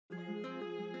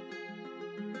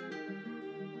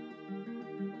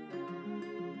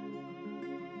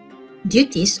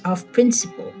Duties of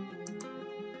principal.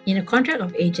 In a contract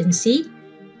of agency,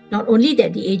 not only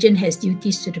that the agent has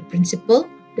duties to the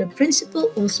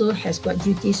principal also has got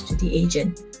duties to the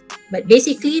agent. But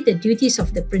basically, the duties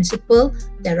of the principal,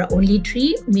 there are only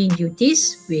 3 main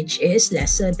duties, which is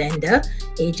lesser than the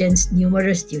agent's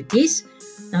numerous duties.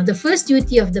 Now, the first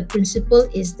duty of the principal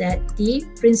is that the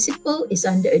principal is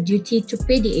under a duty to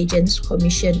pay the agent's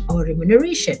commission or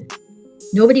remuneration.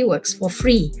 Nobody works for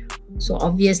free. So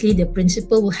obviously, the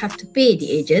principal will have to pay the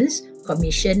agent's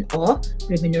commission or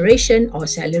remuneration or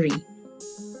salary.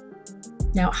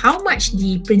 Now, how much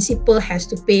the principal has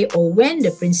to pay or when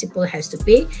the principal has to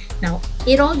pay, now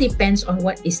it all depends on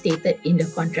what is stated in the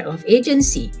contract of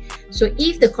agency. So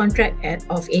if the contract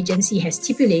of agency has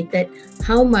stipulated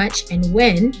how much and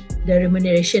when the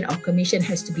remuneration or commission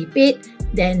has to be paid,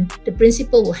 then the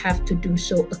principal will have to do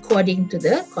so according to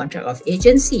the contract of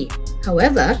agency.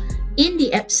 However, in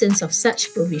the absence of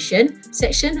such provision,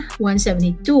 Section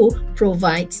 172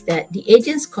 provides that the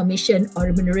agent's commission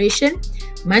or remuneration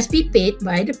must be paid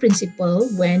by the principal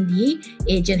when the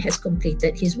agent has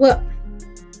completed his work.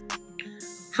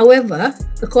 However,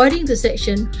 according to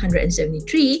Section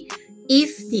 173,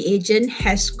 if the agent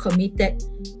has committed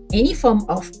any form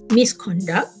of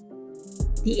misconduct,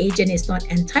 the agent is not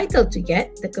entitled to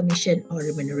get the commission or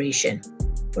remuneration.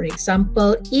 For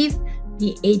example, if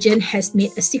the agent has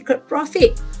made a secret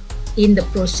profit in the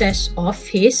process of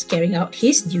his carrying out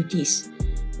his duties.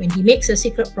 When he makes a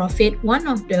secret profit, one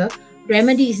of the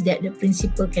remedies that the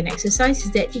principal can exercise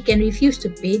is that he can refuse to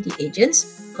pay the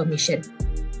agent's commission.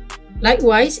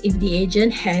 Likewise, if the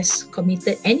agent has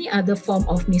committed any other form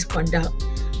of misconduct,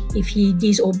 if he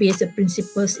disobeys the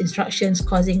principal's instructions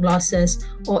causing losses,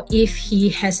 or if he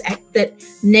has acted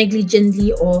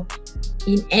negligently or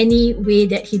in any way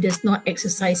that he does not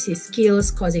exercise his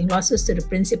skills causing losses to the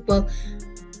principal,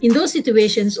 in those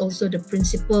situations also the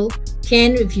principal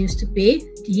can refuse to pay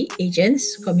the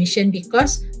agent's commission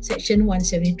because Section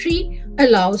 173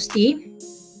 allows the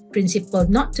principal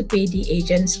not to pay the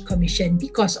agent's commission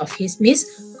because of his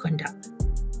misconduct.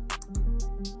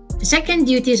 The second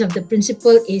duties of the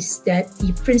principal is that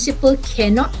the principal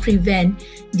cannot prevent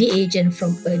the agent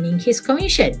from earning his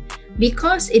commission.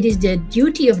 Because it is the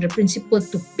duty of the principal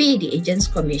to pay the agent's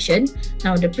commission,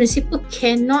 now the principal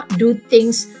cannot do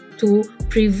things to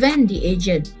prevent the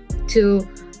agent, to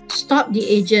stop the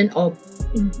agent or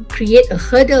create a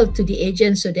hurdle to the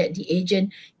agent so that the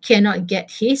agent cannot get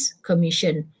his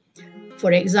commission.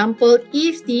 For example,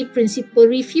 if the principal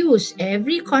refuses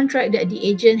every contract that the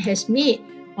agent has made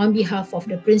on behalf of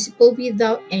the principal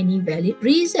without any valid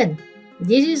reason,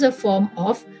 this is a form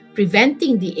of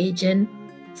preventing the agent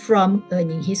from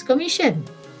earning his commission.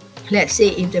 Let's say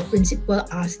if the principal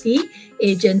asks the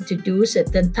agent to do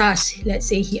certain tasks, let's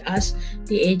say he asks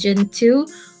the agent to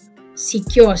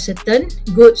secure certain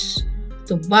goods,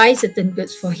 to buy certain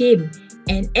goods for him,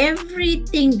 and every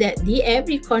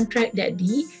contract that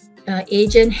the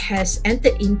agent has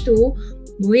entered into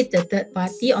with the third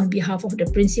party on behalf of the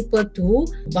principal to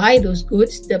buy those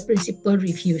goods, the principal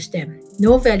refused them.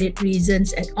 No valid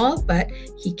reasons at all, but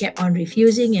he kept on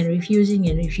refusing and refusing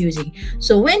and refusing.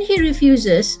 So when he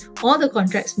refuses all the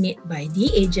contracts made by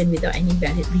the agent without any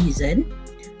valid reason,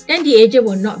 then the agent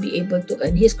will not be able to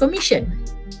earn his commission.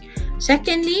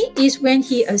 Secondly is when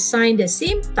he assigned the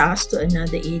same task to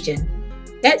another agent.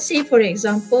 Let's say, for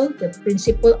example, the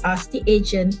principal asked the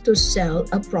agent to sell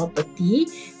a property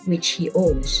which he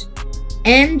owns.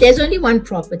 And there's only one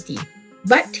property,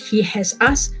 but he has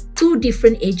asked 2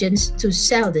 different agents to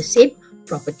sell the same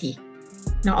property.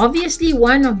 Now, obviously,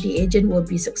 one of the agents will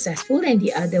be successful and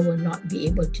the other will not be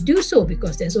able to do so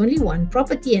because there's only one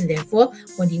property and therefore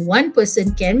only one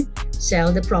person can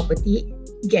sell the property,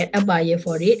 get a buyer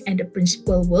for it, and the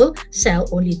principal will sell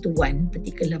only to one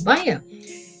particular buyer.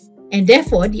 And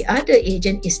therefore, the other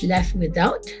agent is left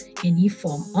without any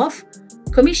form of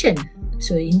commission.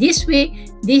 So in this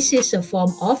way, this is a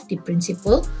form of the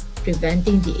principal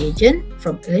preventing the agent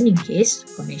from earning his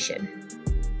commission.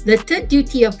 The third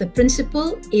duty of the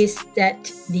principal is that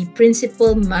the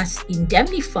principal must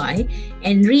indemnify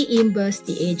and reimburse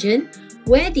the agent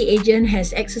where the agent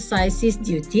has exercised his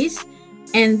duties,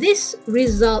 and this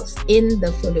results in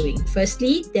the following.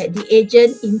 Firstly, that the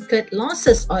agent incurred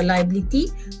losses or liability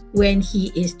when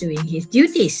he is doing his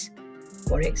duties.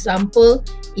 For example,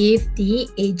 if the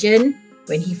agent,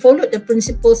 when he followed the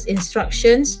principal's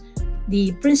instructions,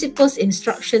 the principal's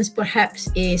instructions perhaps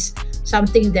is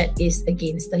something that is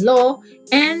against the law,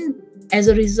 and as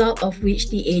a result of which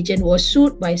the agent was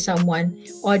sued by someone,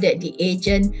 or that the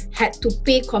agent had to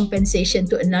pay compensation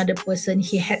to another person,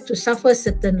 he had to suffer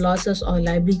certain losses or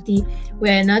liability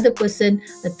where another person,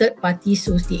 a third party,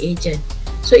 sues the agent.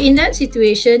 So in that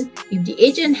situation, if the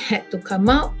agent had to come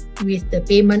out with the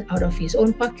payment out of his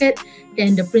own pocket,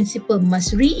 then the principal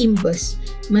must reimburse,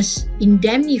 must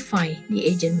indemnify the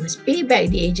agent, must pay back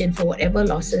the agent for whatever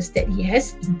losses that he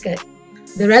has incurred.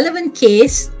 The relevant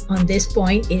case on this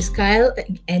point is Kyle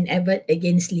and Everett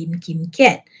against Lim Kim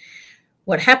Kiat.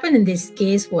 What happened in this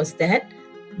case was that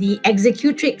the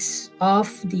executrix of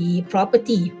the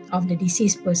property of the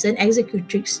deceased person,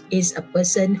 executrix is a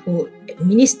person who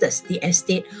administers the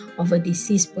estate of a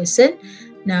deceased person.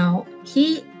 Now,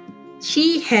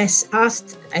 she has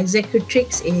asked,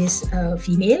 executrix is a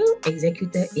female,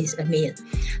 executor is a male.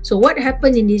 So what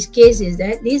happened in this case is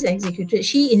that this executor,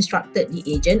 she instructed the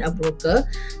agent, a broker,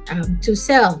 to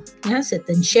sell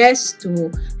certain shares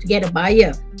to get a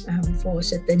buyer for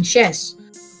certain shares.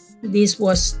 This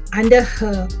was under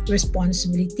her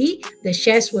responsibility. The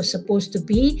shares were supposed to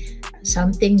be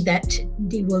something that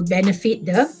will benefit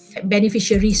the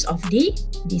beneficiaries of the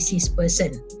deceased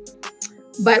person.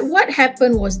 But what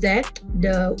happened was that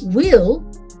the will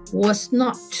was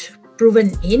not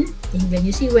proven in England.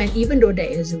 You see, even though there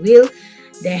is a will,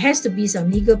 there has to be some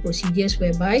legal procedures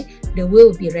whereby the will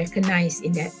will be recognized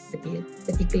in that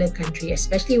particular country,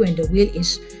 especially when the will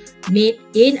is made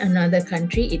in another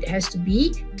country. It has to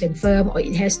be confirmed, or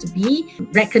it has to be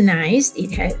recognized.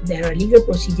 There are legal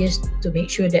procedures to make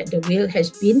sure that the will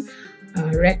has been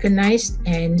recognized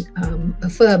and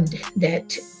affirmed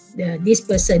that this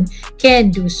person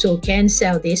can do so, can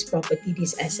sell this property,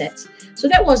 these assets. So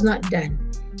that was not done.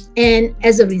 And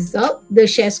as a result, the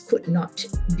shares could not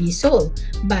be sold.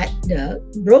 But the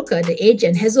broker, the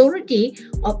agent, has already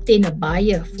obtained a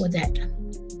buyer for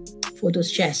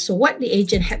those shares. So what the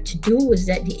agent had to do was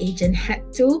that the agent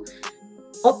had to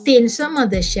obtain some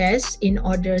of the shares in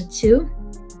order to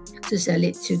sell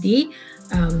it to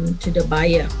the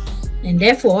buyer. And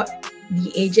therefore,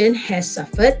 the agent has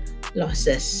suffered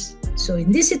losses. So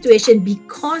in this situation,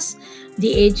 because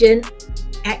the agent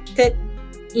acted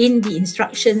in the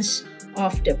instructions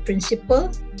of the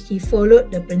principal, he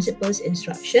followed the principal's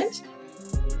instructions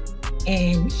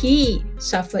and he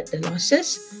suffered the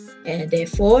losses, and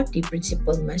therefore the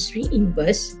principal must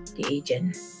reimburse the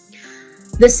agent.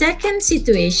 The second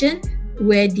situation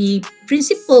where the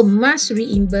principal must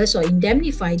reimburse or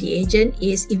indemnify the agent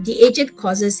is if the agent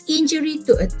causes injury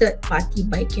to a third party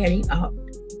by carrying out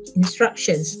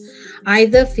instructions,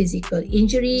 either physical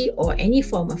injury or any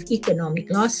form of economic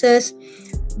losses.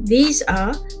 These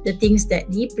are the things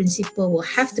that the principal will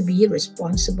have to be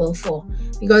responsible for,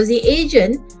 because the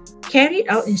agent carried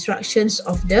out instructions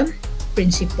of the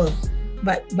principal,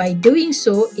 but by doing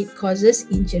so, it causes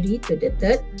injury to the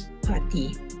third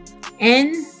party.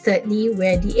 And thirdly,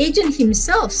 where the agent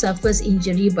himself suffers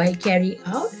injury by carrying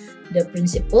out the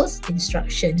principal's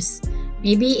instructions.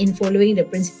 Maybe in following the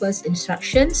principal's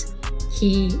instructions,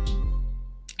 he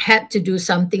had to do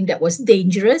something that was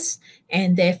dangerous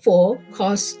and therefore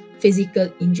caused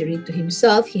physical injury to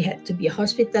himself. He had to be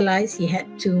hospitalized. He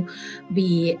had to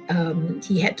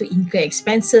incur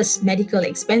expenses, medical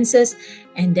expenses,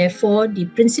 and therefore the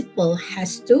principal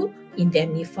has to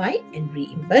indemnify and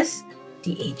reimburse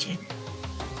the agent.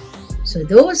 So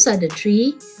those are the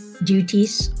three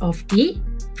duties of the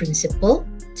principal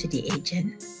to the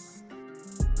agent.